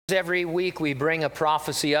Every week we bring a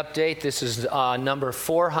prophecy update. This is number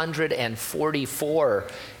 444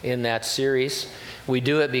 in that series. We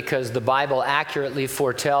do it because the Bible accurately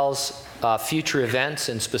foretells future events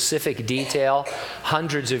in specific detail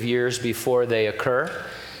hundreds of years before they occur.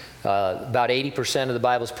 About 80% of the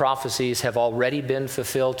Bible's prophecies have already been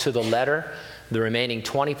fulfilled to the letter. The remaining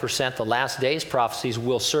 20%, the last days prophecies,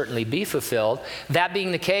 will certainly be fulfilled. That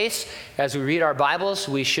being the case, as we read our Bibles,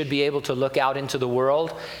 we should be able to look out into the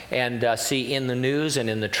world and see in the news and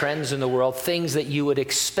in the trends in the world things that you would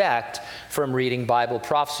expect from reading Bible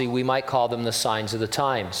prophecy. We might call them the signs of the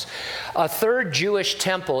times. A third Jewish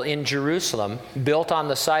temple in Jerusalem, built on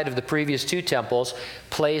the site of the previous two temples,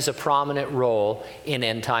 plays a prominent role in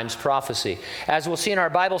end times prophecy. As we'll see in our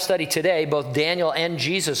Bible study today, both Daniel and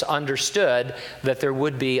Jesus understood that there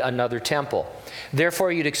would be another temple.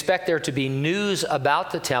 Therefore, you'd expect there to be news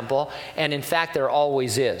about the temple, and in fact, there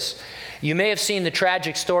always is. You may have seen the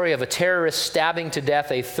tragic story of a terrorist stabbing to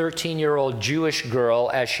death a 13-year-old Jewish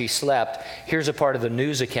girl as she slept. Here's a part of the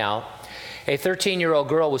news account. A 13-year-old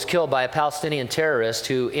girl was killed by a Palestinian terrorist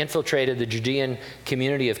who infiltrated the Judean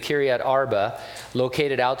community of Kiryat Arba,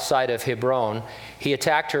 located outside of Hebron. He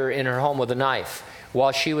attacked her in her home with a knife.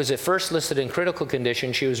 While she was at first listed in critical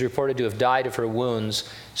condition, she was reported to have died of her wounds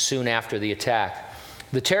soon after the attack.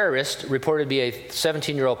 The terrorist, reported to be a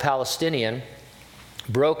 17-year-old Palestinian,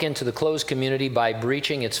 broke into the closed community by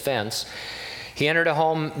breaching its fence. He entered a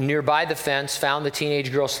home nearby the fence, found the teenage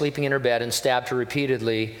girl sleeping in her bed, and stabbed her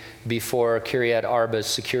repeatedly before Kiryat Arba's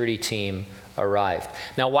security team arrived.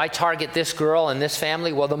 Now, why target this girl and this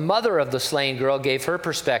family? Well, the mother of the slain girl gave her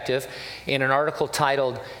perspective in an article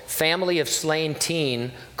titled, "Family of Slain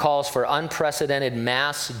Teen Calls for Unprecedented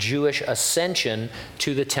Mass Jewish Ascension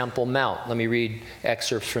to the Temple Mount." Let me read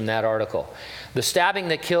excerpts from that article. The stabbing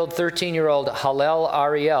that killed 13-year-old Hallel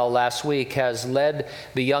Ariel last week has led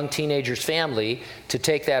the young teenager's family to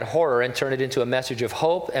take that horror and turn it into a message of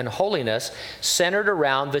hope and holiness centered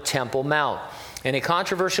around the Temple Mount. In a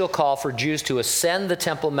controversial call for Jews to ascend the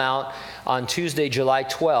Temple Mount on Tuesday, July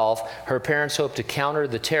 12, her parents hope to counter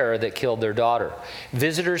the terror that killed their daughter.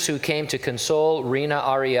 Visitors who came to console Rina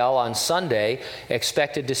Ariel on Sunday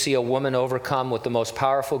expected to see a woman overcome with the most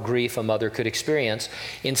powerful grief a mother could experience.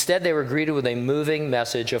 Instead, they were greeted with a moving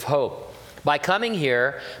message of hope. By coming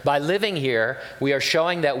here, by living here, we are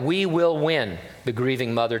showing that we will win, the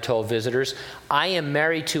grieving mother told visitors. I am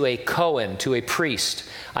married to a Cohen, to a priest.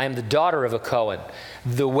 I am the daughter of a Cohen.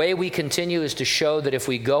 The way we continue is to show that if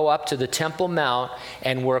we go up to the Temple Mount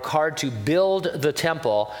and work hard to build the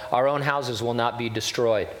temple, our own houses will not be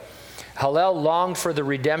destroyed. Hallel longed for the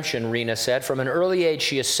redemption, Rina said. From an early age,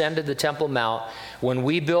 she ascended the Temple Mount. When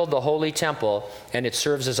we build the holy temple and it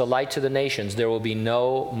serves as a light to the nations, there will be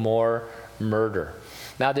no more murder.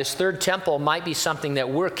 Now, this third temple might be something that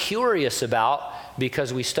we're curious about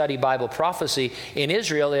because we study Bible prophecy. In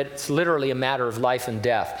Israel, it's literally a matter of life and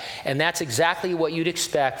death. And that's exactly what you'd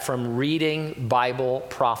expect from reading Bible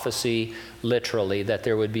prophecy literally, that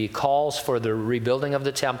there would be calls for the rebuilding of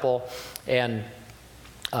the temple and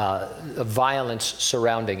violence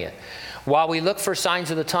surrounding it. While we look for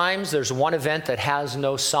signs of the times, there's one event that has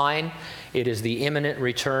no sign. It is the imminent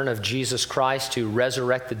return of Jesus Christ to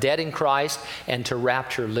resurrect the dead in Christ and to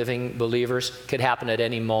rapture living believers. It could happen at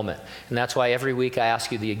any moment. And that's why every week I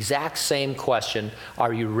ask you the exact same question.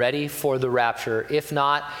 Are you ready for the rapture? If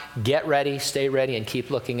not, get ready, stay ready, and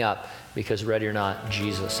keep looking up, because ready or not,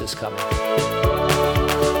 Jesus is coming.